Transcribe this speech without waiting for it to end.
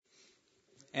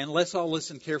And let's all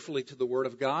listen carefully to the Word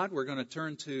of God. We're going to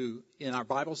turn in our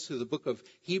Bibles to the book of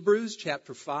Hebrews,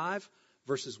 chapter 5,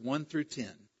 verses 1 through 10.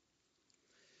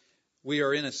 We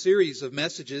are in a series of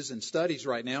messages and studies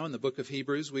right now in the book of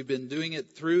Hebrews. We've been doing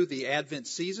it through the Advent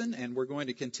season, and we're going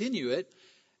to continue it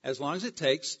as long as it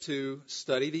takes to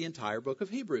study the entire book of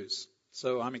Hebrews.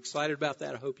 So I'm excited about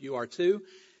that. I hope you are too.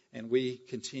 And we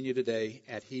continue today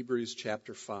at Hebrews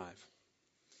chapter 5.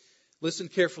 Listen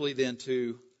carefully then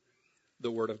to the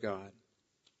Word of God. It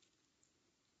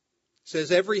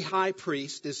says, every high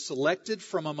priest is selected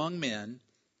from among men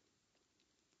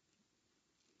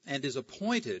and is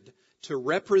appointed to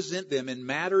represent them in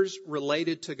matters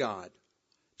related to God,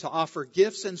 to offer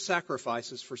gifts and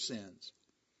sacrifices for sins.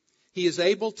 He is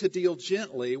able to deal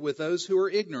gently with those who are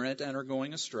ignorant and are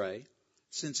going astray,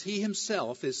 since he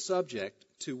himself is subject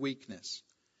to weakness.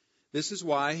 This is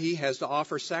why he has to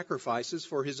offer sacrifices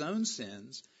for his own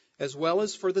sins, as well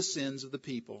as for the sins of the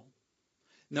people.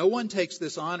 No one takes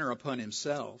this honor upon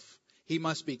himself. He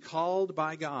must be called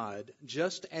by God,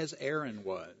 just as Aaron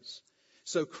was.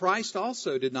 So Christ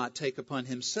also did not take upon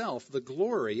himself the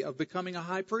glory of becoming a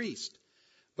high priest.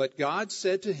 But God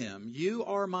said to him, "You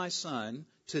are my son.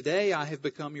 Today I have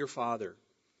become your father."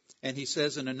 And he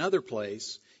says in another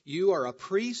place, "You are a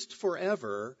priest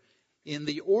forever in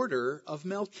the order of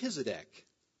Melchizedek."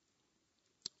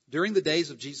 During the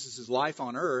days of Jesus' life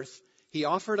on earth, he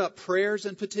offered up prayers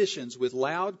and petitions with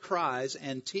loud cries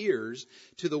and tears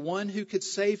to the one who could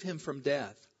save him from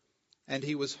death. And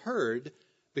he was heard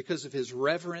because of his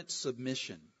reverent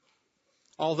submission.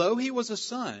 Although he was a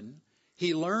son,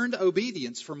 he learned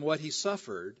obedience from what he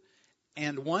suffered,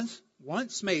 and once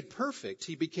made perfect,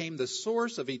 he became the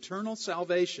source of eternal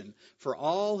salvation for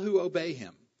all who obey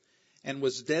him, and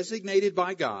was designated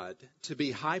by God to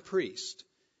be high priest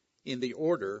in the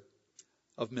order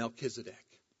of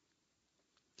Melchizedek.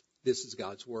 This is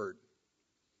God's Word.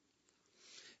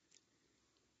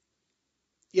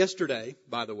 Yesterday,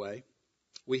 by the way,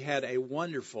 we had a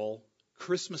wonderful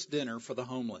Christmas dinner for the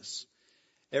homeless.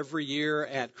 Every year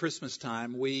at Christmas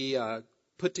time, we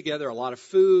put together a lot of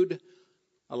food,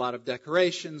 a lot of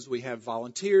decorations. We have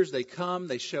volunteers. They come,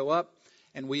 they show up,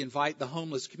 and we invite the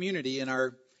homeless community in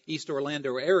our East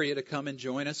Orlando area to come and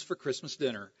join us for Christmas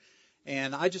dinner.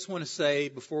 And I just want to say,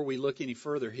 before we look any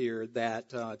further here, that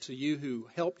to you who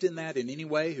helped in that in any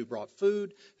way, who brought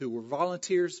food, who were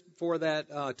volunteers for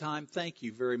that time, thank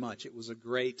you very much. It was a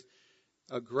great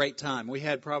time. We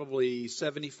had probably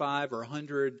 75 or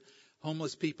 100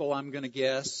 homeless people, I'm going to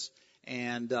guess,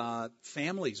 and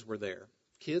families were there,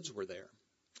 kids were there,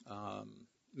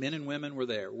 men and women were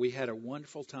there. We had a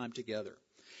wonderful time together.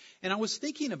 And I was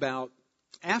thinking about,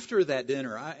 after that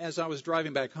dinner, as I was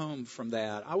driving back home from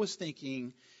that, I was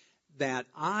thinking that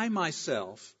I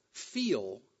myself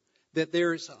feel that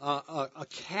there's a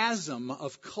chasm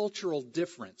of cultural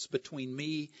difference between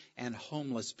me and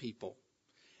homeless people.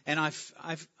 And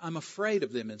I'm afraid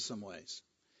of them in some ways.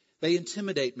 They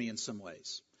intimidate me in some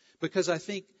ways. Because I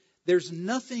think there's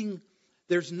nothing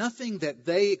that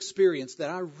they experience that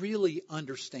I really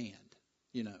understand,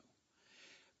 you know.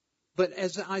 But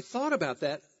as I thought about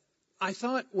that, I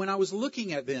thought when I was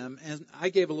looking at them, and I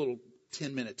gave a little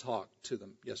 10-minute talk to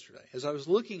them yesterday. As I was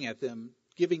looking at them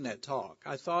giving that talk,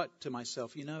 I thought to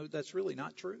myself, you know, that's really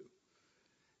not true.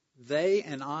 They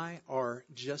and I are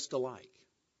just alike.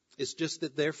 It's just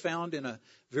that they're found in a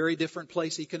very different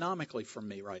place economically from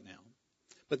me right now.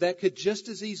 But that could just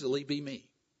as easily be me.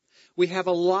 We have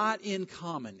a lot in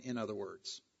common, in other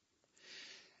words.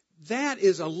 That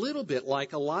is a little bit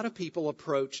like a lot of people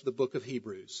approach the book of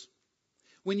Hebrews.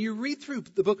 When you read through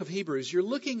the book of Hebrews, you're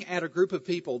looking at a group of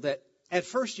people that at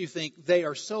first you think they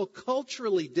are so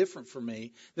culturally different from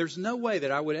me, there's no way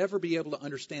that I would ever be able to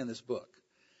understand this book.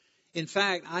 In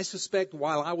fact, I suspect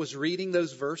while I was reading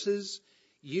those verses,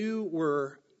 you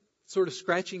were sort of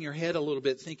scratching your head a little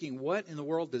bit thinking, what in the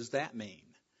world does that mean?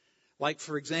 Like,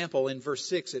 for example, in verse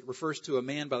 6, it refers to a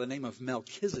man by the name of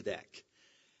Melchizedek.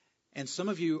 And some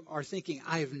of you are thinking,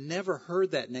 I have never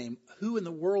heard that name. Who in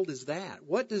the world is that?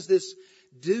 What does this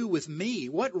do with me?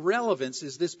 What relevance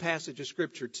is this passage of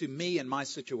Scripture to me and my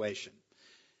situation?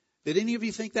 Did any of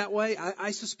you think that way?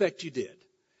 I suspect you did.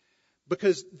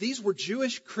 Because these were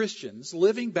Jewish Christians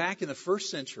living back in the first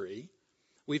century.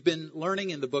 We've been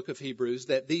learning in the book of Hebrews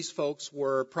that these folks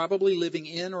were probably living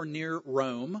in or near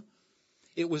Rome.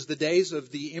 It was the days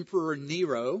of the Emperor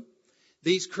Nero.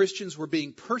 These Christians were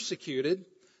being persecuted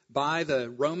by the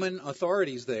Roman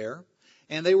authorities there,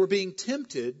 and they were being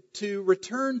tempted to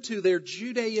return to their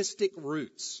Judaistic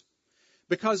roots.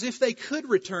 Because if they could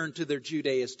return to their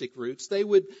Judaistic roots, they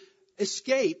would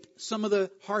escape some of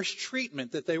the harsh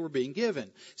treatment that they were being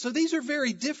given. So these are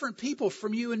very different people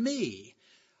from you and me.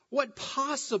 What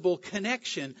possible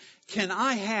connection can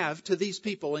I have to these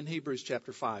people in Hebrews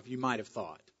chapter 5, you might have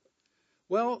thought?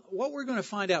 Well, what we're going to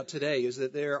find out today is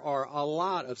that there are a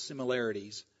lot of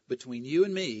similarities between you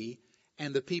and me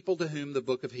and the people to whom the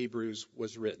book of Hebrews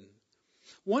was written.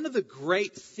 One of the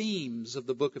great themes of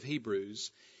the book of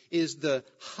Hebrews is the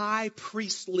high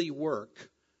priestly work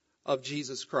of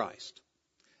Jesus Christ.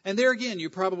 And there again, you're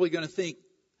probably going to think,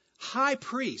 high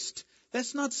priest,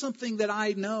 that's not something that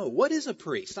I know. What is a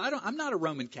priest? I'm not a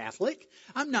Roman Catholic.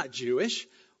 I'm not Jewish.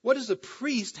 What does a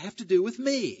priest have to do with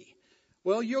me?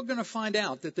 Well, you're going to find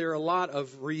out that there are a lot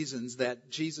of reasons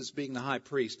that Jesus being the high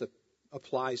priest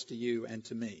applies to you and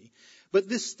to me. But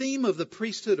this theme of the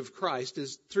priesthood of Christ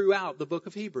is throughout the book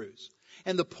of Hebrews.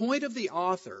 And the point of the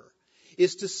author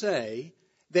is to say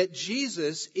that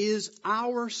Jesus is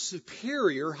our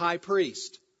superior high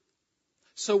priest.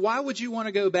 So why would you want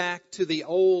to go back to the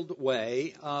old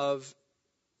way of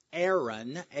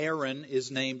Aaron? Aaron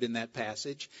is named in that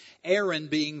passage. Aaron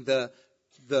being the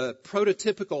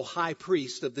prototypical high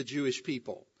priest of the Jewish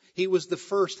people. He was the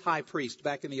first high priest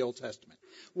back in the Old Testament.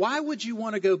 Why would you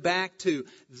want to go back to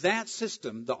that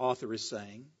system, the author is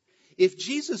saying, if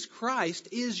Jesus Christ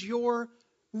is your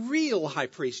real high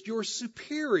priest, your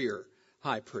superior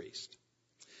high priest?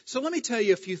 So let me tell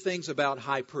you a few things about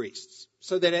high priests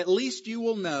so that at least you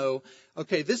will know,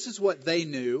 okay, this is what they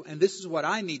knew and this is what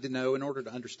I need to know in order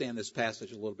to understand this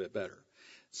passage a little bit better.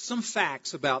 Some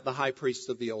facts about the high priests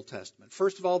of the Old Testament.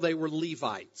 First of all, they were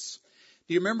Levites.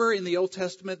 Do you remember in the Old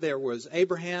Testament there was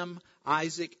Abraham,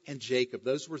 Isaac, and Jacob?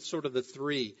 Those were sort of the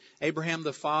three. Abraham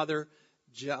the father,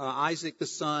 Isaac the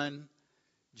son,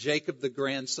 Jacob the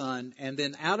grandson. And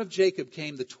then out of Jacob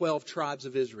came the 12 tribes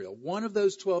of Israel. One of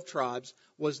those 12 tribes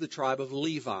was the tribe of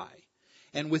Levi.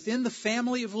 And within the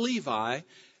family of Levi,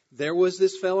 there was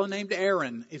this fellow named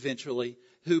Aaron eventually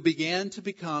who began to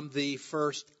become the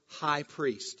first high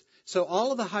priest. So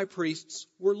all of the high priests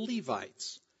were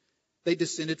Levites. They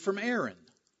descended from Aaron.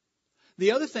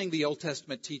 The other thing the Old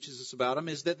Testament teaches us about them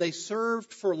is that they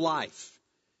served for life.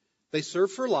 They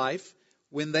served for life.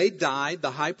 When they died,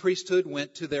 the high priesthood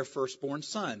went to their firstborn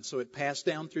son. So it passed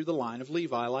down through the line of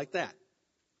Levi like that.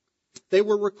 They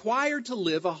were required to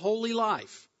live a holy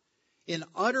life in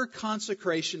utter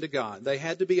consecration to God. They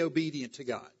had to be obedient to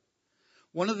God.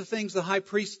 One of the things the high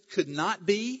priest could not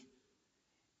be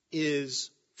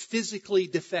is physically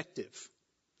defective.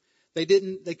 They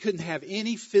couldn't have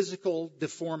any physical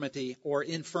deformity or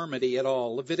infirmity at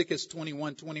all. Leviticus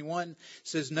 21:21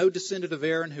 says, "No descendant of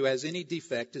Aaron who has any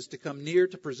defect is to come near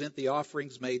to present the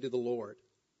offerings made to the Lord."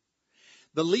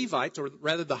 The Levites, or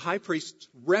rather the high priests,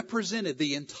 represented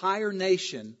the entire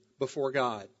nation before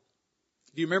God.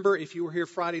 Do you remember, if you were here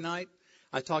Friday night,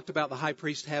 I talked about the high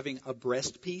priest having a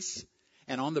breastpiece,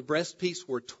 and on the breastpiece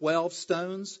were 12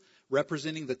 stones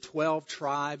representing the 12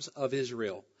 tribes of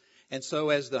Israel. And so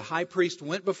as the high priest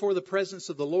went before the presence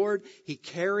of the Lord, he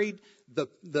carried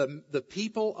the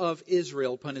people of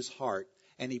Israel upon his heart.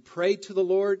 And he prayed to the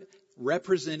Lord,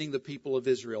 representing the people of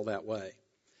Israel that way.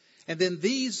 And then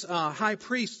these high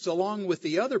priests, along with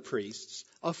the other priests,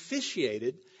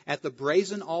 officiated at the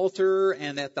brazen altar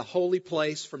and at the holy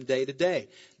place from day to day.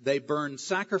 They burned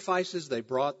sacrifices. They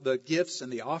brought the gifts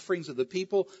and the offerings of the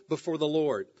people before the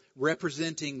Lord,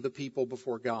 representing the people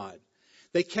before God.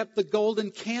 They kept the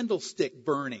golden candlestick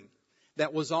burning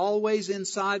that was always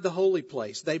inside the holy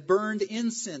place. They burned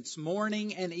incense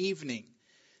morning and evening.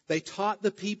 They taught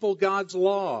the people God's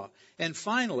law. And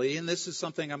finally, and this is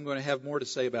something I'm going to have more to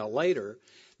say about later,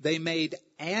 they made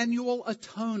annual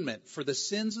atonement for the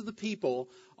sins of the people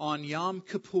on Yom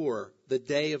Kippur, the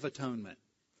Day of Atonement.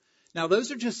 Now,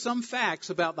 those are just some facts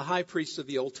about the high priests of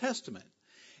the Old Testament.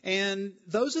 And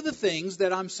those are the things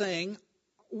that I'm saying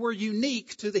were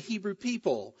unique to the Hebrew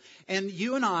people. And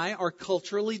you and I are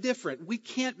culturally different. We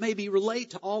can't maybe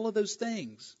relate to all of those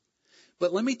things.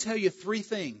 But let me tell you three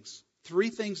things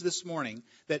this morning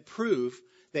that prove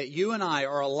that you and I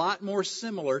are a lot more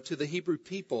similar to the Hebrew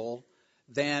people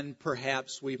than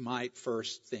perhaps we might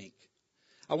first think.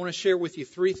 I want to share with you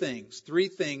three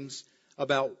things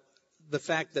about the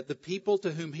fact that the people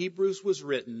to whom Hebrews was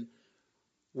written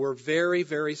were very,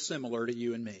 very similar to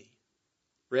you and me.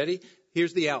 Ready?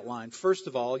 Here's the outline. First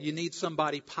of all, you need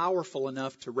somebody powerful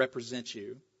enough to represent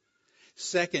you.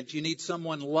 Second, you need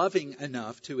someone loving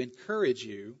enough to encourage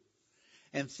you.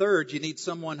 And third, you need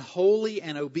someone holy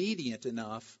and obedient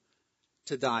enough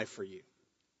to die for you.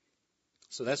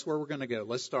 So that's where we're going to go.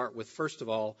 Let's start with, first of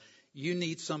all, you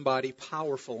need somebody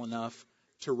powerful enough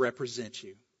to represent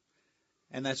you.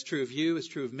 And that's true of you, it's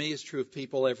true of me, it's true of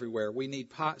people everywhere. We need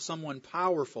someone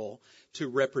powerful to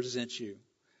represent you.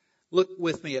 Look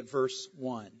with me at verse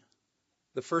 1.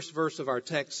 The first verse of our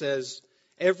text says,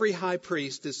 "Every high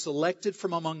priest is selected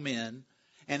from among men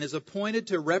and is appointed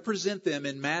to represent them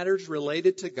in matters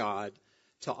related to God,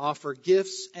 to offer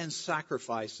gifts and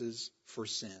sacrifices for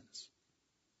sins."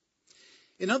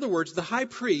 In other words, the high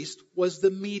priest was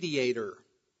the mediator.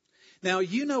 Now,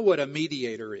 you know what a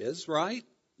mediator is, right?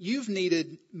 You've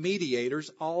needed mediators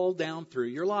all down through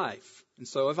your life, and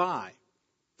so have I.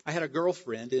 I had a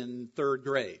girlfriend in 3rd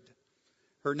grade.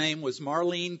 Her name was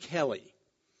Marlene Kelly.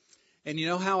 And you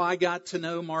know how I got to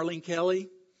know Marlene Kelly?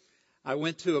 I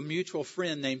went to a mutual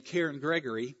friend named Karen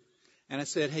Gregory, and I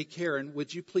said, "Hey, Karen,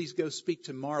 would you please go speak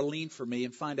to Marlene for me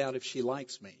and find out if she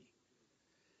likes me?"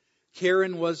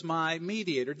 Karen was my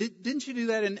mediator. Didn't you do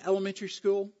that in elementary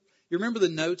school? You remember the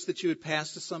notes that you would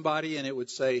pass to somebody and it would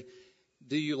say,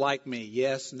 "Do you like me?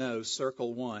 Yes, no,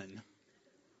 circle 1.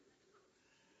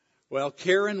 Well,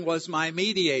 Karen was my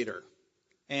mediator.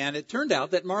 And it turned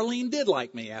out that Marlene did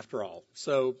like me after all.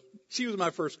 So she was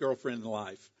my first girlfriend in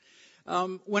life.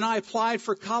 When I applied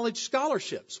for college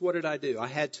scholarships, what did I do? I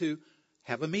had to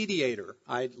have a mediator.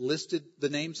 I listed the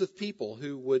names of people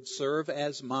who would serve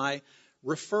as my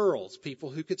referrals,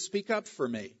 people who could speak up for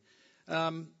me.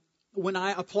 When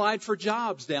I applied for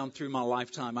jobs down through my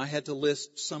lifetime, I had to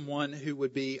list someone who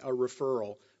would be a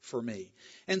referral for me.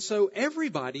 And so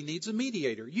everybody needs a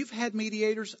mediator. You've had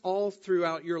mediators all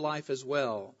throughout your life as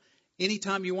well.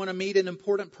 Anytime you want to meet an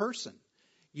important person,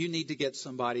 you need to get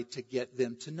somebody to get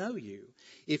them to know you.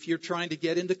 If you're trying to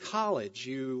get into college,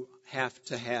 you have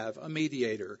to have a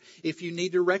mediator. If you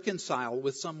need to reconcile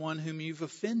with someone whom you've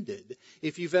offended,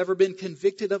 if you've ever been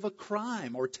convicted of a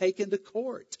crime or taken to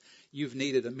court, you've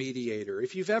needed a mediator.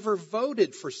 If you've ever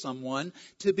voted for someone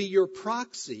to be your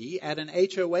proxy at an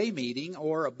HOA meeting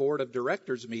or a board of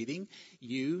directors meeting,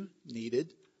 you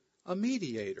needed a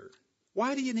mediator.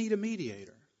 Why do you need a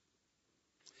mediator?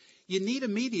 You need a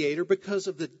mediator because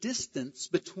of the distance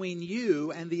between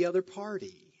you and the other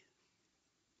party.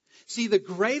 See, the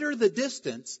greater the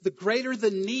distance, the greater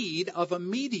the need of a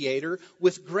mediator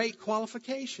with great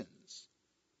qualifications.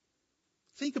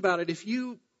 Think about it. If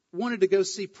you wanted to go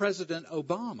see President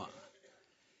Obama,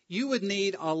 you would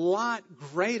need a lot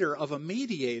greater of a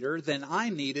mediator than I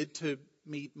needed to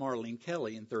meet Marlene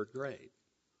Kelly in 3rd grade.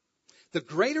 The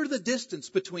greater the distance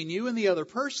between you and the other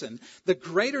person, the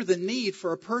greater the need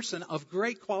for a person of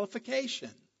great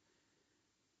qualification.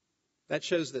 That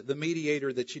shows that the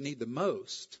mediator that you need the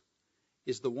most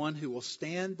is the one who will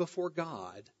stand before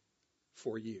God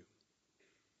for you.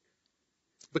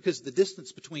 Because the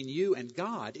distance between you and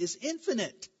God is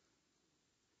infinite.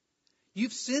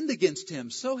 You've sinned against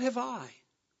Him, so have I.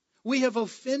 We have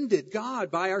offended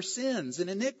God by our sins and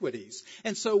iniquities.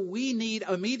 And so we need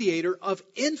a mediator of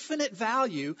infinite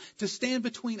value to stand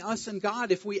between us and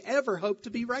God if we ever hope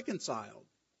to be reconciled.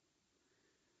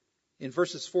 In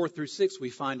verses 4 through 6,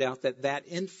 we find out that that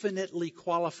infinitely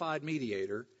qualified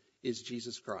mediator is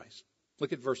Jesus Christ.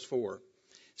 Look at verse 4. It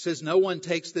says, "No one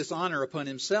takes this honor upon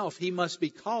himself. He must be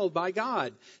called by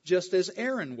God, just as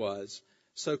Aaron was.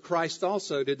 So Christ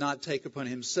also did not take upon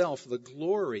himself the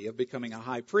glory of becoming a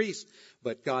high priest,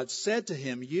 but God said to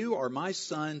him, 'You are my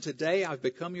son. Today I've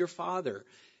become your father.'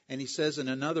 And he says in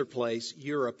another place,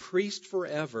 'You're a priest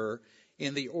forever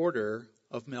in the order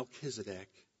of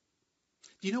Melchizedek.'"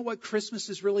 Do you know what Christmas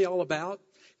is really all about?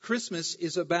 Christmas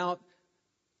is about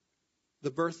the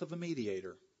birth of a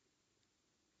mediator.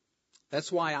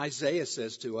 That's why Isaiah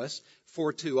says to us,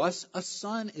 "For to us a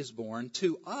son is born,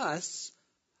 to us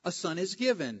a son is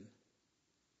given,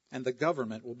 and the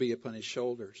government will be upon his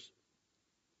shoulders."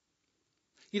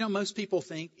 You know, most people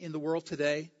think in the world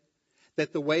today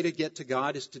that the way to get to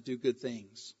God is to do good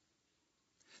things.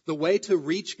 The way to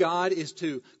reach God is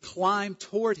to climb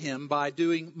toward Him by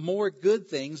doing more good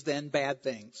things than bad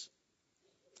things.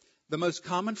 The most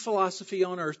common philosophy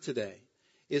on earth today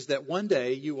is that one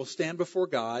day you will stand before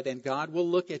God and God will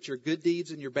look at your good deeds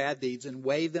and your bad deeds and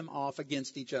weigh them off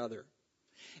against each other.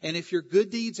 And if your good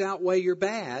deeds outweigh your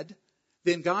bad,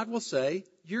 then God will say,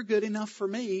 "You're good enough for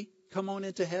me. Come on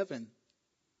into heaven."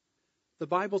 The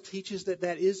Bible teaches that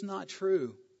that is not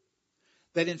true.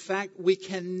 That in fact, we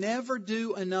can never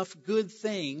do enough good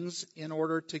things in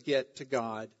order to get to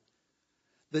God.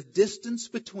 The distance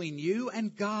between you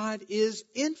and God is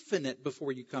infinite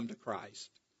before you come to Christ.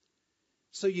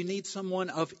 So you need someone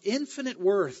of infinite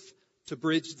worth to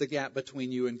bridge the gap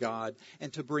between you and God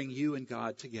and to bring you and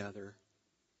God together.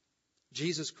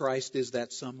 Jesus Christ is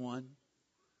that someone.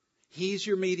 He's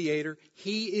your mediator.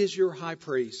 He is your high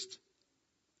priest.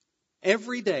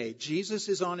 Every day, Jesus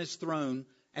is on his throne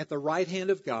at the right hand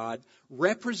of God,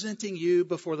 representing you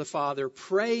before the Father,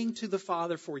 praying to the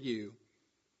Father for you.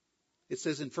 It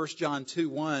says in 1 John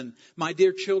 2:1, "My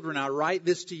dear children, I write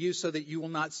this to you so that you will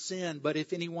not sin. But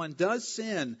if anyone does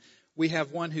sin, we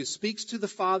have one who speaks to the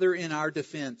Father in our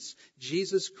defense,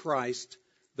 Jesus Christ,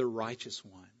 the righteous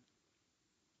one."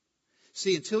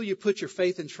 See, until you put your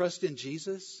faith and trust in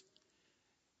Jesus,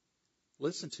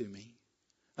 listen to me.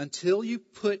 Until you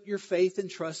put your faith and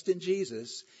trust in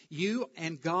Jesus, you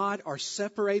and God are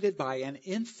separated by an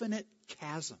infinite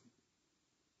chasm.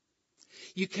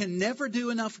 You can never do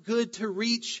enough good to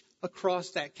reach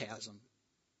across that chasm.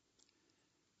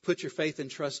 Put your faith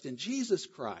and trust in Jesus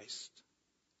Christ,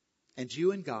 and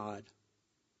you and God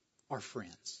are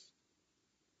friends.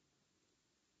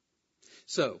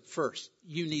 So, first,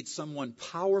 you need someone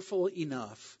powerful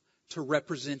enough to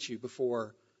represent you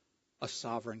before a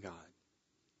sovereign God.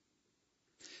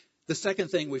 The second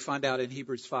thing we find out in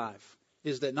Hebrews 5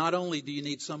 is that not only do you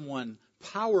need someone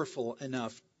powerful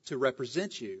enough to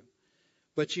represent you,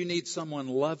 but you need someone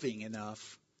loving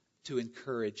enough to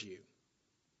encourage you.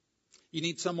 You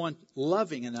need someone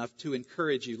loving enough to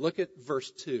encourage you. Look at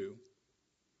verse 2.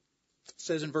 It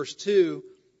says in verse 2,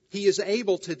 "He is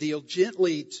able to deal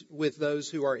gently with those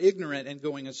who are ignorant and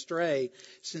going astray,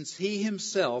 since he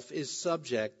himself is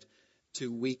subject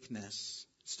to weakness."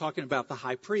 It's talking about the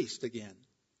high priest again.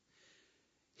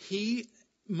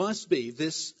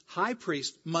 This high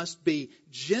priest must be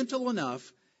gentle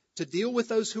enough to deal with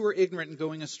those who are ignorant and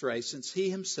going astray, since he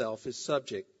himself is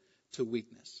subject to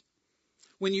weakness.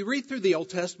 When you read through the Old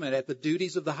Testament at the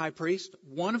duties of the high priest,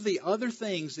 one of the other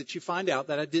things that you find out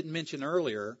that I didn't mention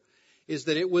earlier is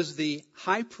that it was the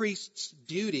high priest's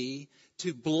duty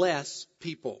to bless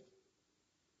people.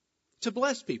 To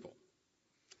bless people.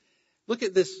 Look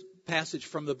at this passage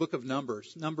from the book of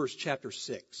Numbers, Numbers chapter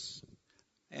 6.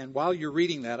 And while you're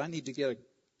reading that, I need to get a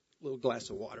little glass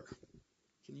of water.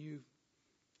 Can you?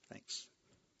 Thanks.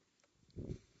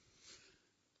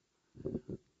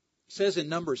 It says in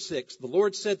Numbers 6, "The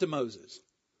Lord said to Moses,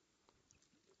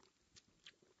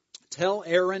 'Tell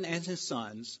Aaron and his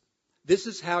sons, this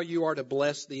is how you are to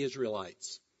bless the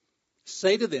Israelites.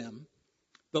 Say to them,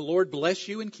 the Lord bless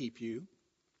you and keep you.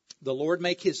 The Lord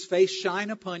make his face shine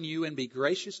upon you and be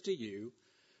gracious to you.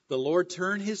 The Lord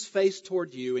turn his face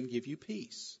toward you and give you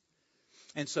peace.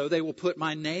 And so they will put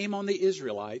my name on the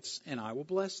Israelites, and I will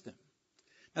bless them.'"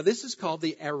 Now this is called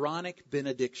the Aaronic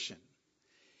benediction.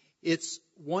 It's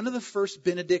one of the first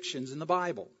benedictions in the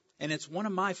Bible, and it's one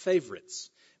of my favorites.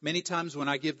 Many times when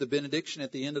I give the benediction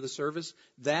at the end of the service,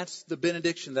 that's the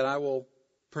benediction that I will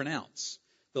pronounce.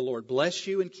 The Lord bless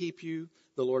you and keep you.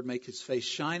 The Lord make his face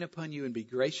shine upon you and be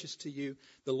gracious to you.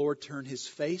 The Lord turn his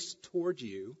face toward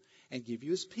you and give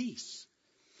you his peace.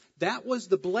 That was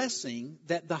the blessing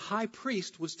that the high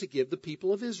priest was to give the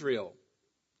people of Israel.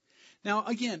 Now,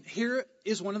 again, here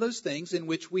is one of those things in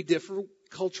which we differ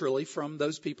culturally from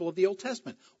those people of the Old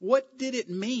Testament. What did it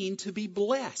mean to be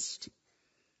blessed?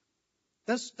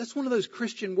 That's one of those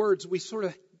Christian words we sort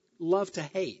of love to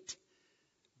hate.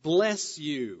 Bless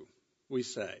you, we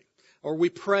say. Or we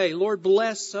pray, Lord,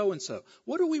 bless so-and-so.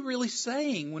 What are we really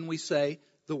saying when we say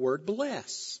the word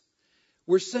bless?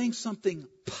 We're saying something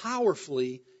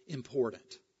powerfully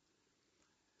important.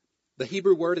 The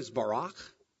Hebrew word is barak.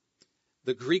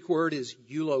 The Greek word is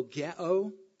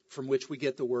eulogeo, from which we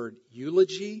get the word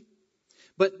eulogy.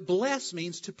 But bless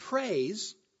means to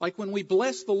praise. Like when we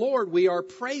bless the Lord, we are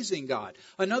praising God.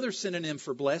 Another synonym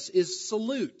for bless is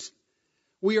salute.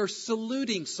 We are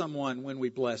saluting someone when we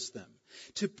bless them.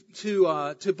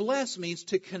 To bless means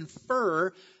to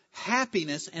confer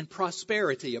happiness and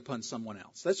prosperity upon someone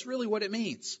else. That's really what it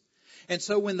means. And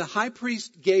so when the high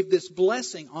priest gave this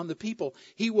blessing on the people,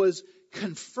 he was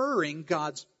conferring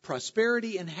God's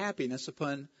prosperity and happiness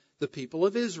upon the people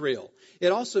of Israel.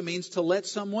 It also means to let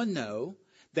someone know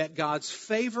that God's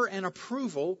favor and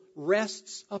approval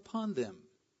rests upon them.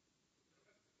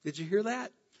 Did you hear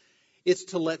that? It's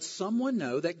to let someone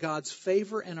know that God's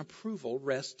favor and approval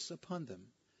rests upon them.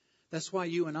 That's why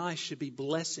you and I should be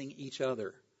blessing each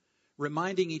other,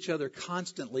 reminding each other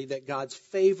constantly that God's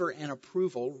favor and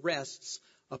approval rests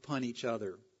upon each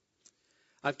other.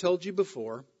 I've told you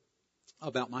before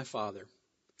about my father.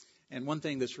 And one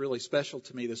thing that's really special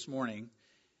to me this morning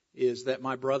is that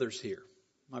my brother's here.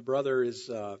 My brother is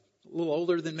a little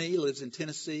older than me, lives in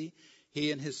Tennessee.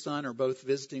 He and his son are both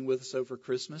visiting with us over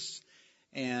Christmas.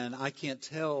 And I can't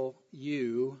tell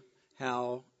you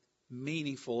how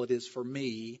meaningful it is for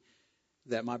me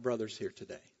that my brother's here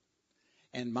today.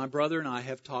 And my brother and I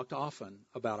have talked often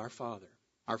about our father.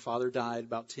 Our father died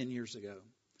about 10 years ago.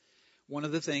 one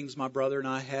of the things my brother and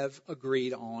I have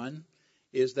agreed on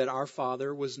is that our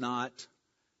father was not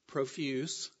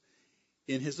profuse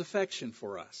in his affection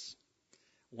for us.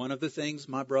 One of the things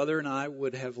my brother and I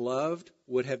would have loved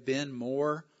would have been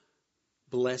more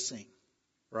blessing,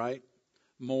 right?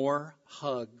 More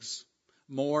hugs,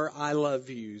 more I love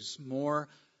yous, more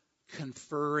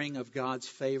conferring of God's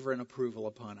favor and approval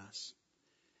upon us.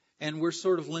 And we're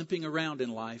sort of limping around in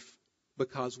life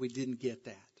because we didn't get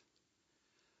that.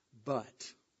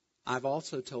 But I've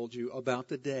also told you about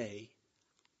the day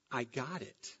I got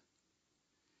it.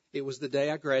 It was the day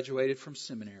I graduated from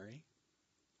seminary.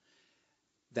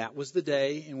 That was the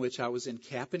day in which I was in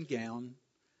cap and gown.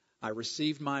 I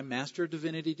received my Master of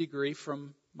Divinity degree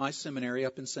from my seminary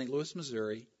up in St. Louis,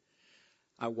 Missouri.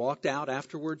 I walked out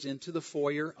afterwards into the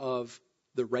foyer of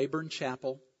the Rayburn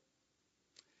Chapel,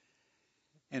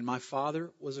 and my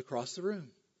father was across the room.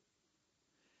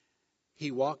 He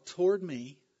walked toward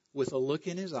me with a look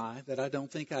in his eye that I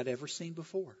don't think I'd ever seen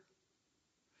before.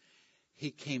 He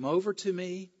came over to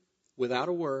me without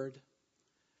a word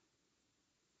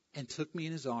and took me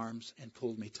in his arms and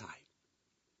pulled me tight.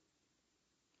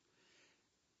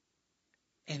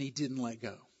 And he didn't let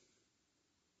go.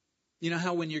 You know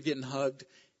how when you're getting hugged,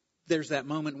 there's that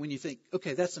moment when you think,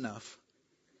 okay, that's enough.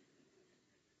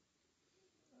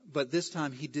 But this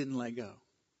time he didn't let go.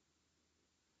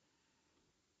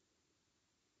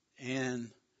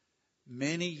 And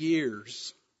many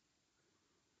years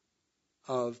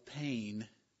of pain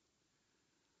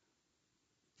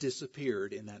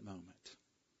disappeared in that moment.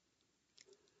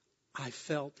 I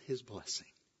felt his blessing.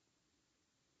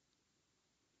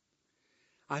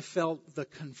 I felt the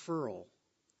conferral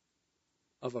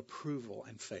of approval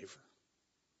and favor.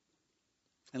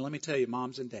 And let me tell you,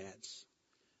 moms and dads,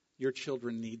 your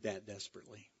children need that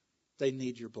desperately. They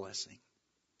need your blessing.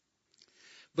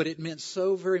 But it meant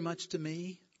so very much to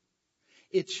me.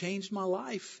 It changed my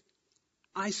life.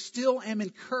 I still am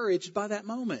encouraged by that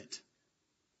moment.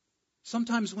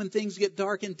 Sometimes when things get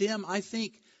dark and dim, I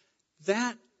think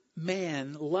that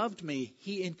man loved me.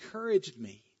 He encouraged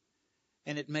me.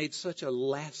 And it made such a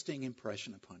lasting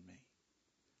impression upon me.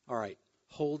 All right,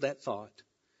 hold that thought.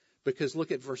 Because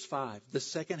look at verse 5, the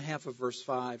second half of verse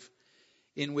 5,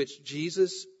 in which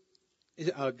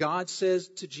God says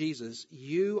to Jesus,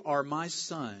 "You are my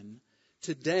son.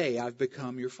 Today I've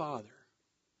become your father."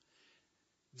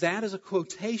 That is a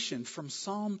quotation from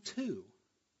Psalm 2.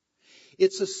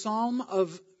 It's a psalm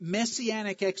of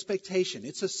messianic expectation.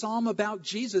 It's a psalm about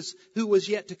Jesus who was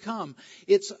yet to come.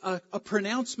 It's a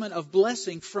pronouncement of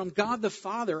blessing from God the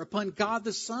Father upon God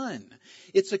the Son.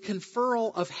 It's a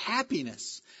conferral of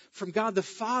happiness from God the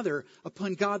Father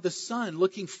upon God the Son,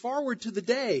 looking forward to the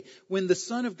day when the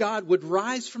Son of God would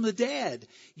rise from the dead.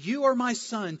 You are my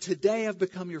son. Today I've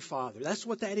become your father. That's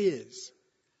what that is.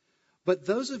 But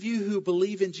those of you who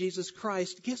believe in Jesus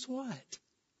Christ, guess what?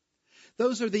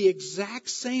 Those are the exact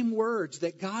same words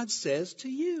that God says to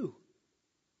you.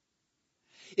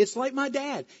 It's like my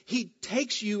dad. He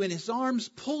takes you in his arms,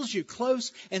 pulls you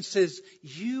close, and says,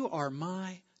 "You are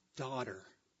my daughter.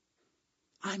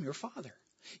 I'm your father.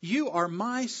 You are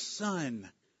my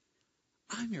son.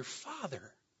 I'm your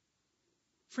father."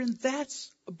 Friend,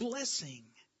 that's a blessing.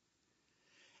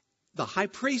 The high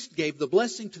priest gave the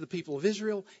blessing to the people of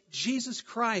Israel. Jesus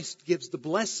Christ gives the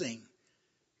blessing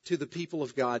to the people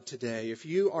of God today. If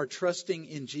you are trusting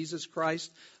in Jesus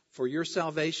Christ for your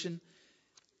salvation,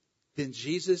 then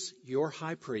Jesus, your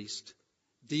high priest,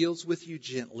 deals with you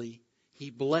gently.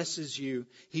 He blesses you.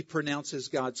 He pronounces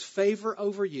God's favor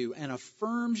over you and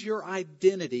affirms your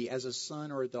identity as a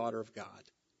son or a daughter of God.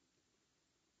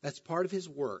 That's part of his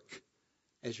work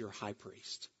as your high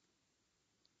priest.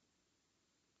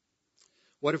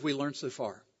 What have we learned so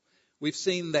far? We've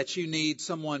seen that you need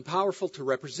someone powerful to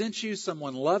represent you,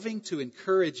 someone loving to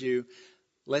encourage you.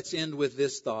 Let's end with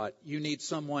this thought. You need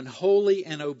someone holy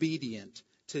and obedient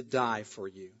to die for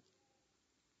you.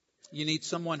 You need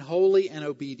someone holy and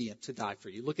obedient to die for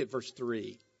you. Look at verse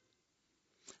 3.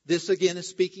 This again is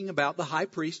speaking about the high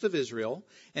priest of Israel.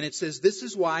 And it says, this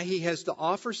is why he has to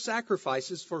offer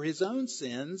sacrifices for his own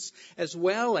sins as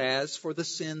well as for the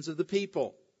sins of the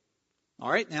people. All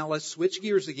right, now let's switch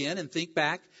gears again and think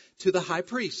back to the high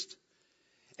priest.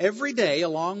 Every day,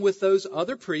 along with those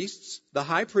other priests, the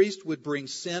high priest would bring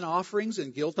sin offerings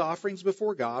and guilt offerings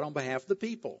before God on behalf of the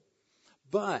people.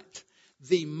 But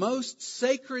the most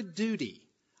sacred duty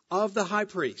of the high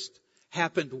priest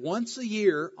happened once a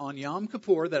year on Yom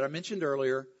Kippur that I mentioned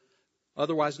earlier,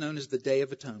 otherwise known as the Day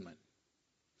of Atonement.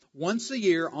 Once a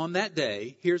year on that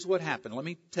day, here's what happened. Let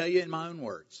me tell you in my own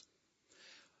words.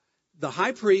 The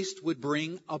high priest would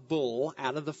bring a bull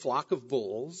out of the flock of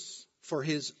bulls for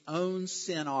his own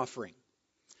sin offering.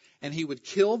 And he would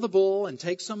kill the bull and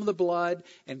take some of the blood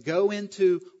and go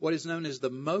into what is known as the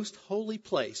most holy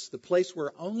place, the place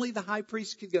where only the high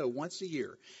priest could go once a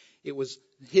year. It was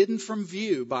hidden from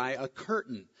view by a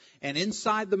curtain. And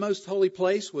inside the most holy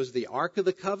place was the Ark of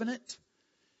the Covenant,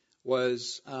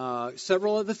 was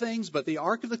several other things, but the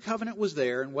Ark of the Covenant was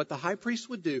there. And what the high priest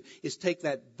would do is take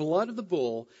that blood of the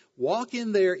bull, walk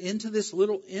in there into this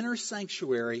little inner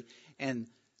sanctuary, and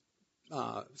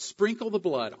sprinkle the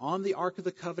blood on the Ark of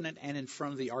the Covenant and in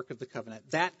front of the Ark of the Covenant.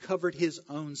 That covered his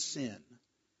own sin.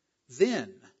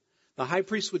 Then the high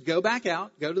priest would go back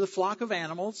out, go to the flock of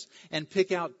animals, and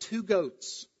pick out 2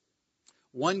 goats.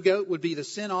 One goat would be the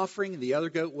sin offering, and the other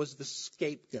goat was the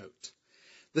scapegoat.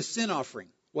 The sin offering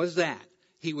was that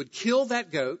he would kill that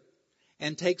goat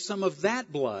and take some of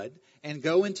that blood and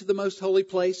go into the most holy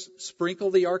place,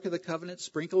 sprinkle the Ark of the Covenant,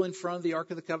 sprinkle in front of the Ark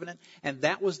of the Covenant, and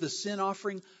that was the sin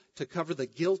offering to cover the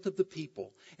guilt of the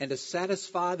people and to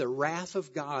satisfy the wrath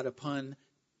of God upon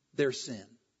their sin.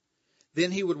 Then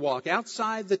he would walk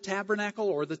outside the tabernacle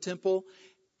or the temple,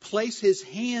 place his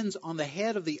hands on the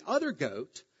head of the other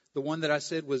goat, the one that I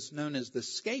said was known as the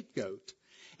scapegoat,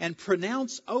 and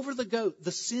pronounce over the goat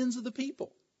the sins of the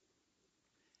people.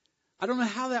 I don't know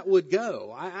how that would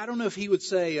go. I don't know if he would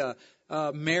say,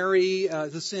 Mary,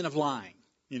 the sin of lying,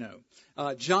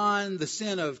 John, the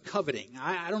sin of coveting.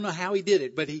 I don't know how he did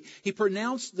it, but he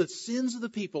pronounced the sins of the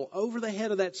people over the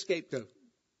head of that scapegoat.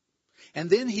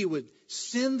 And then he would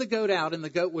send the goat out, and the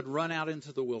goat would run out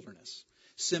into the wilderness,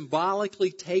 symbolically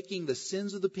taking the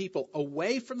sins of the people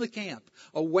away from the camp,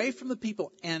 away from the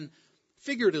people, and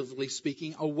figuratively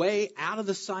speaking, away out of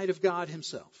the sight of God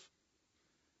himself.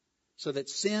 So that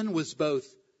sin was both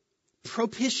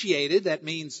propitiated, that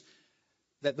means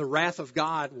that the wrath of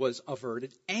God was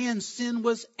averted, and sin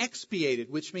was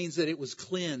expiated, which means that it was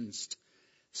cleansed.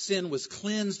 Sin was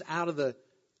cleansed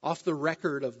off the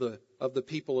record of the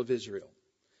people of Israel.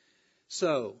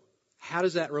 So, how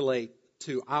does that relate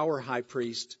to our high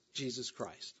priest, Jesus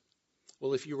Christ?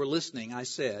 Well, if you were listening, I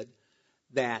said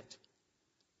that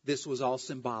this was all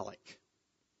symbolic.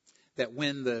 That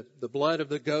when the blood of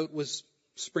the goat was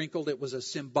sprinkled, it was a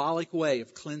symbolic way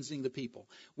of cleansing the people.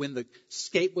 When the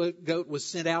scapegoat was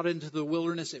sent out into the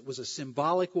wilderness, it was a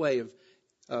symbolic way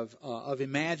of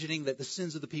imagining that the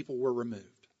sins of the people were removed.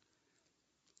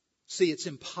 See, it's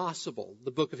impossible,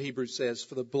 the book of Hebrews says,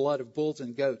 for the blood of bulls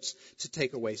and goats to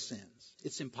take away sins.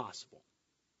 It's impossible.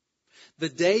 The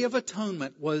Day of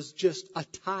Atonement was just a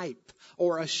type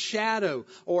or a shadow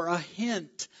or a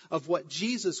hint of what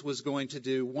Jesus was going to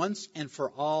do once and for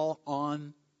all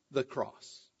on the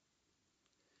cross.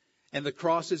 And the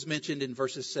cross is mentioned in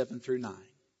verses 7 through 9.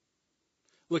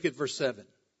 Look at verse 7.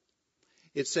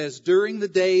 It says, during the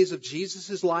days of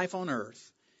Jesus' life on earth,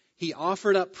 he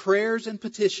offered up prayers and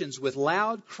petitions with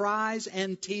loud cries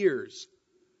and tears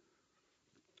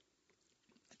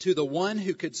to the one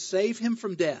who could save him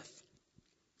from death.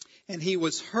 And he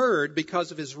was heard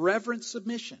because of his reverent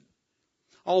submission.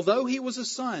 Although he was a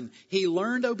son, he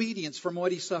learned obedience from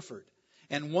what he suffered.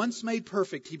 And once made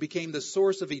perfect, he became the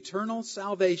source of eternal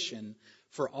salvation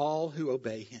for all who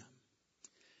obey him.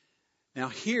 Now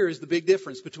here's the big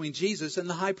difference between Jesus and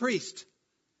the high priest.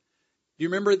 Do you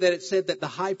remember that it said that the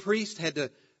high priest had to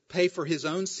pay for his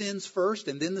own sins first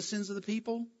and then the sins of the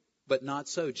people? But not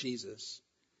so Jesus.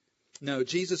 No,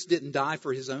 Jesus didn't die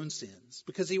for his own sins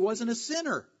because he wasn't a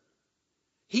sinner.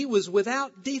 He was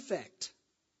without defect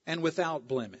and without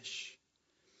blemish.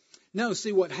 No,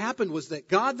 see, what happened was that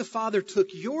God the Father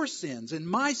took your sins and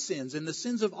my sins and the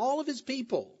sins of all of his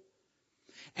people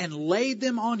and laid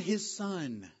them on his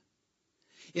Son.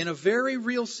 In a very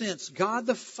real sense, God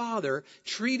the Father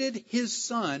treated his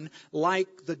Son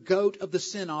like the goat of the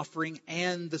sin offering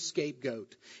and the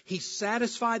scapegoat. He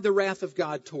satisfied the wrath of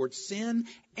God towards sin,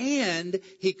 and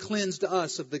he cleansed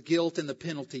us of the guilt and the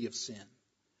penalty of sin.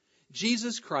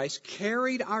 Jesus Christ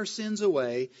carried our sins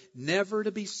away, never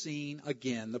to be seen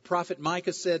again. The prophet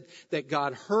Micah said that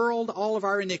God hurled all of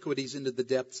our iniquities into the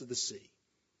depths of the sea.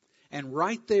 And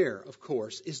right there, of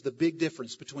course, is the big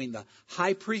difference between the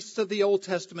high priests of the Old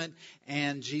Testament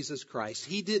and Jesus Christ.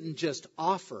 He didn't just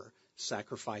offer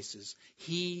sacrifices.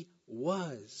 He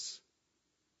was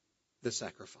the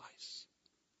sacrifice.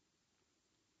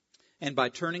 And by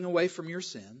turning away from your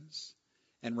sins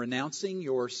and renouncing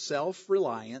your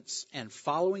self-reliance and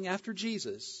following after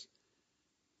Jesus,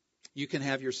 you can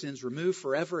have your sins removed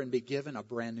forever and be given a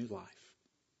brand new life.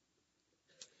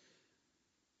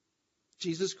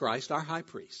 Jesus Christ, our high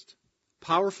priest,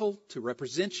 powerful to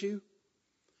represent you,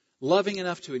 loving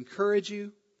enough to encourage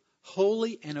you,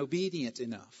 holy and obedient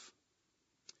enough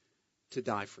to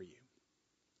die for you.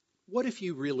 What if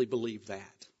you really believe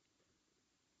that?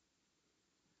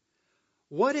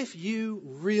 What if you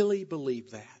really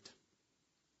believe that?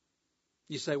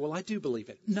 You say, well, I do believe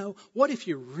it. No, what if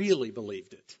you really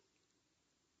believed it?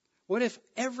 What if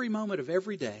every moment of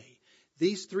every day,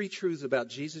 these three truths about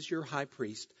Jesus, your high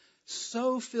priest,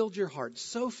 so filled your heart,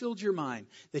 so filled your mind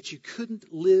that you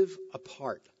couldn't live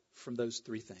apart from those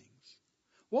three things?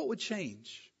 What would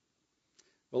change?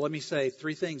 Well, let me say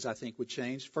three things I think would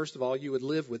change. First of all, you would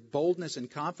live with boldness and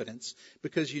confidence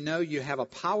because you know you have a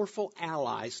powerful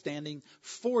ally standing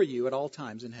for you at all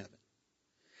times in heaven.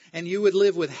 And you would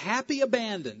live with happy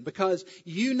abandon because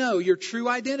you know your true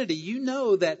identity. You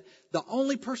know that the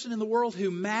only person in the world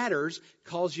who matters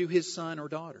calls you his son or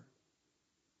daughter.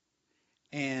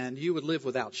 And you would live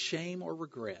without shame or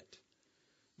regret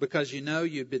because you know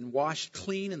you've been washed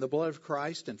clean in the blood of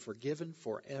Christ and forgiven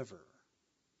forever.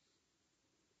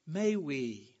 May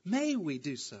we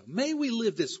do so. May we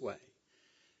live this way.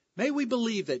 May we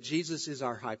believe that Jesus is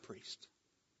our high priest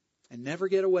and never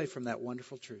get away from that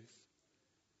wonderful truth.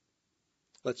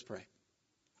 Let's pray.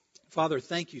 Father,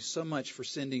 thank you so much for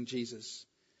sending Jesus.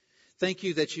 Thank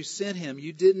you that you sent him.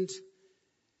 You didn't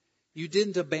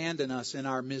abandon us in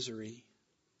our misery.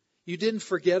 You didn't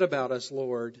forget about us,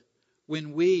 Lord,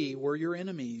 when we were your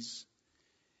enemies.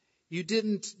 You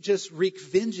didn't just wreak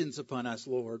vengeance upon us,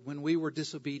 Lord, when we were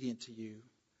disobedient to you.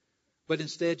 But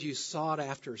instead you sought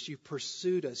after us. You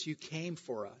pursued us. You came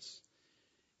for us.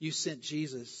 You sent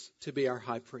Jesus to be our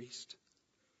high priest.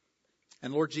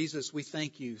 And Lord Jesus, we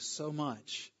thank you so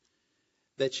much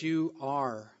that you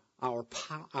are our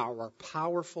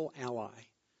powerful ally,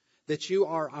 that you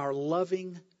are our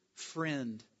loving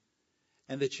friend,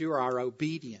 and that you are our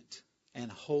obedient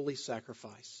and holy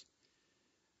sacrifice.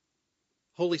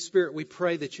 Holy Spirit, we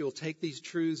pray that you'll take these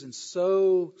truths and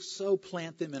so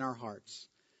plant them in our hearts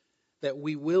that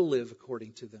we will live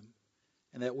according to them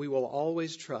and that we will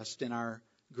always trust in our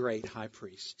great high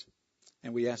priest.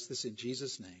 And we ask this in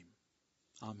Jesus' name.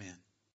 Amen.